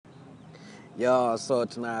Yeah, so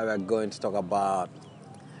tonight we're going to talk about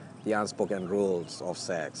the unspoken rules of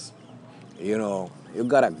sex. You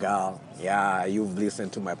got a girl, yeah, you've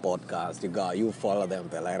listened to my podcast, you follow them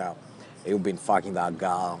the letter. You've been fucking that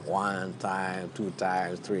girl one time, two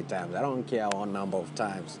times, three times. I don't care what number of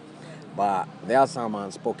times. But there are some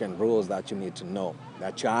unspoken rules that you need to know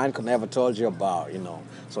that your aunt could never told you about.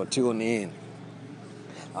 So tune in.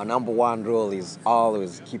 Our number one rule is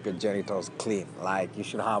always keep your genitals clean. Like you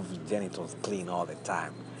should have your genitals clean all the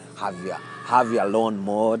time. Have your lawn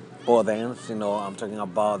mowed, or then I'm talking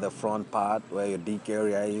about the front part where your dick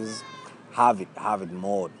area is. Have it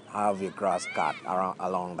mowed. Have your grass cut around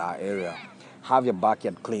along that area. Have your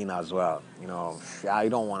backyard clean as well. Yeah, you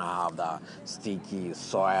don't want to have the sticky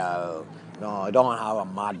soil. No, you don't have a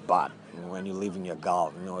mud butt when you live in your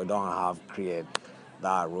garden. You don't have create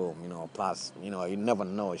that room. Plus, you never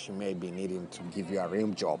know. She may be needing to give you a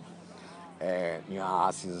rim job, and your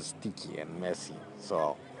ass is sticky and messy.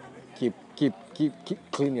 So, keep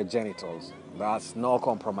clean your genitals. That's no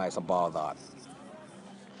compromise about that.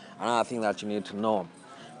 Another thing that you need to know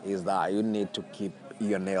is that you need to keep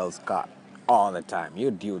your nails cut all the time. You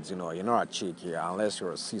dudes, you're not a chick here unless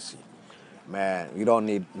you're a sissy. Man, you don't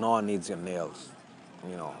need, no one needs your nails.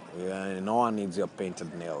 No one needs your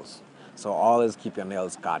painted nails. So always keep your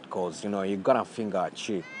nails cut because, you're gonna finger a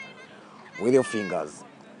chick with your fingers.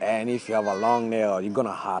 And if you have a long nail, you're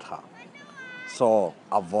gonna hurt her. So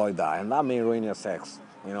avoid that, and that may ruin your sex.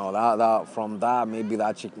 That from that maybe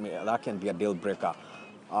that can be a deal breaker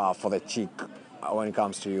for the chick when it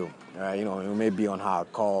comes to you. You may be on her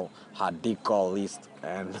dick call list,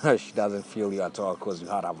 and she doesn't feel you at all because you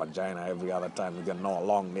had a vagina every other time with your no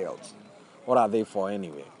long nails. What are they for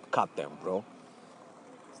anyway? Cut them, bro.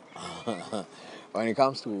 When it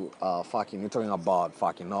comes to fucking, we're talking about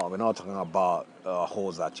fucking. No, we're not talking about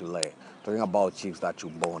holes that you lay. We're talking about chicks that you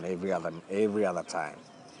bone every other time.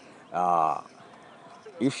 Uh,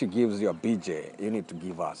 if she gives you a BJ, you need to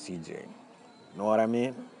give her a CJ. Know what I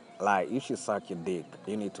mean? Like if she suck your dick,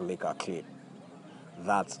 you need to lick her clit.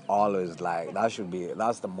 That's always like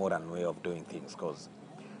that's the modern way of doing things, because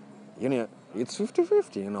it's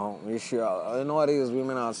 50-50. You know what it is,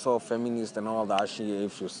 women are so feminist and all that.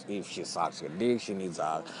 If she sucks your dick, she needs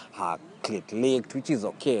her clit licked, which is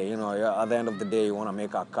okay. At the end of the day, you want to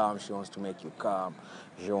make her come, she wants to make you come.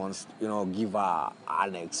 She wants, give her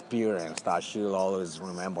an experience that she'll always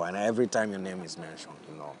remember, and every time your name is mentioned.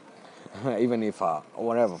 Even if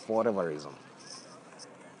whatever, for whatever reason.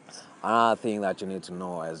 Another thing that you need to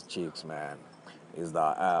know as chicks, man, is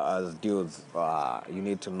that as dudes, you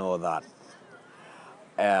need to know that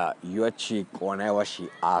your chick, whenever she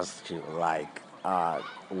asks you, like,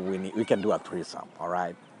 we can do a threesome, all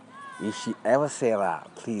right? If she ever say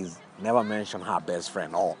that, please never mention her best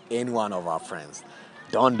friend or any one of our friends.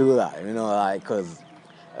 Don't do that, because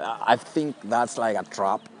I think that's like a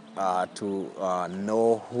trap to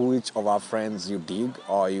know which of our friends you dig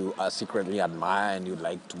or you secretly admire and you'd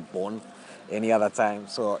like to bone any other time.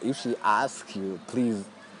 So if she asks you, please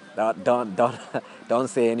don't don't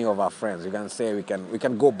say any of our friends. You can say we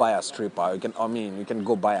can go buy a stripper. We can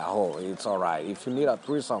go buy a hoe. It's all right. If you need a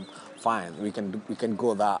threesome, fine. We can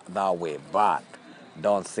go that way. But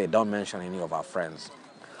don't mention any of our friends.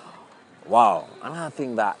 Wow, another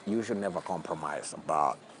thing that you should never compromise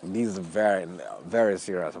about. This is very, very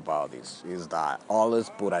serious about this. Is that always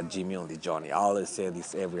put a Jimmy on the journey. I always say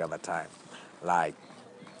this every other time. Like,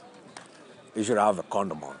 you should have a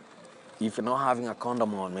condom on. If you're not having a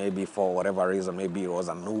condom on, maybe for whatever reason, maybe it was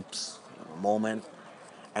an oops moment,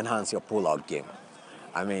 enhance your pull-out game.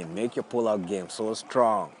 Make your pull-out game so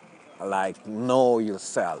strong. Like, know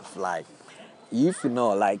yourself. Like, if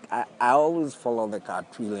like, I always follow the Cat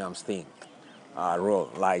Williams thing, rule.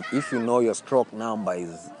 Like, if you know your stroke number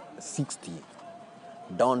is 60,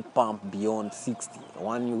 don't pump beyond 60.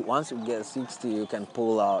 Once you get 60, you can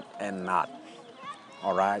pull out and not.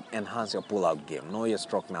 All right, enhance your pull-out game. Know your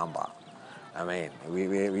stroke number.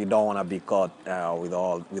 We don't want to be caught with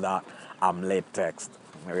that late text.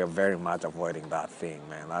 We are very much avoiding that thing,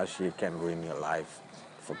 man. That shit can ruin your life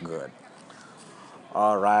for good.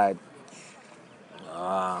 All right.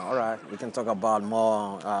 All right, we can talk about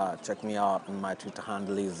more. Check me out. My Twitter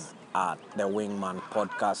handle is at the Wingman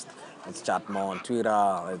Podcast. Let's chat more on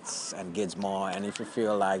Twitter. Let's engage more. And if you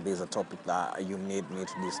feel like there's a topic that you need me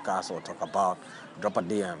to discuss or talk about, drop a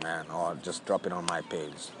DM, man, or just drop it on my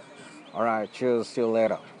page. All right, cheers. See you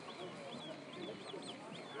later.